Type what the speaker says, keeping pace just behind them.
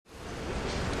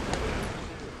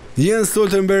Jens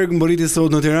Stoltenberg mbërriti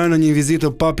sot në Tiranë në një vizitë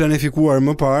pa planifikuar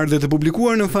më parë dhe të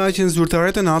publikuar në faqen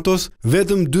zyrtare të NATO-s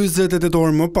vetëm 48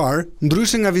 orë më parë,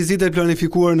 ndryshe nga vizita e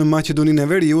planifikuar në Maqedoninë e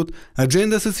Veriut,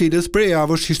 axhenda së cilës prej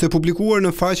javësh ishte publikuar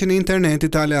në faqen e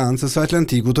internetit të Aleancës së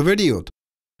Atlantikut të Veriut.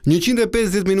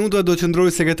 150 minuta do qëndroi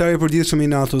Sekretari i Përgjithshëm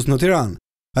i NATO-s në Tiranë.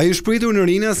 Ai u shpritur në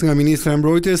rinas nga Ministra e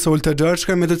Mbrojtjes Olta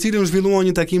Xhaçka, me të cilën zhvilluan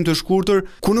një takim të shkurtër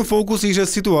ku në fokus ishte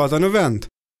situata në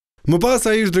vend. Më pas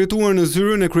ai është drejtuar në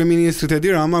zyrën e Kryeministrit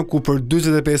Ilir Rama, ku për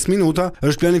 45 minuta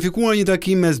është planifikuar një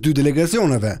takim mes dy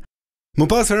delegacioneve. Më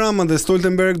pas Rama dhe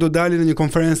Stoltenberg do dalin në një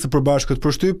konferencë të përbashkët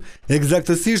për shtyp,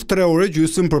 eksaktësisht 3 orë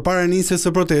gjysmë përpara nisjes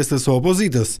së protestës së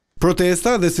opozitës.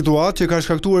 Protesta dhe situatë që ka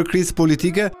shkaktuar krizë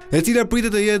politike, e cila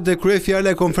pritet të jetë dhe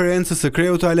kryefjala e konferencës së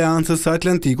kreut të Aleancës së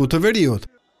Atlantikut të Veriut.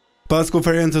 Pas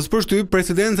konferencës për shtyp,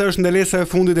 presidenca është ndalesa e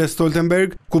fundit e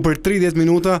Stoltenberg, ku për 30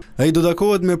 minuta ai do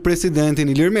takohet me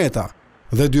Presidentin Ilir Meta.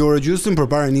 Dhe 2 orë gjysmë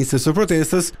përpara nisjes së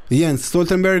protestës, Jens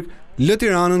Stoltenberg lë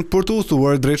Tiranën për të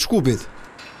udhëtuar drejt Shkupit.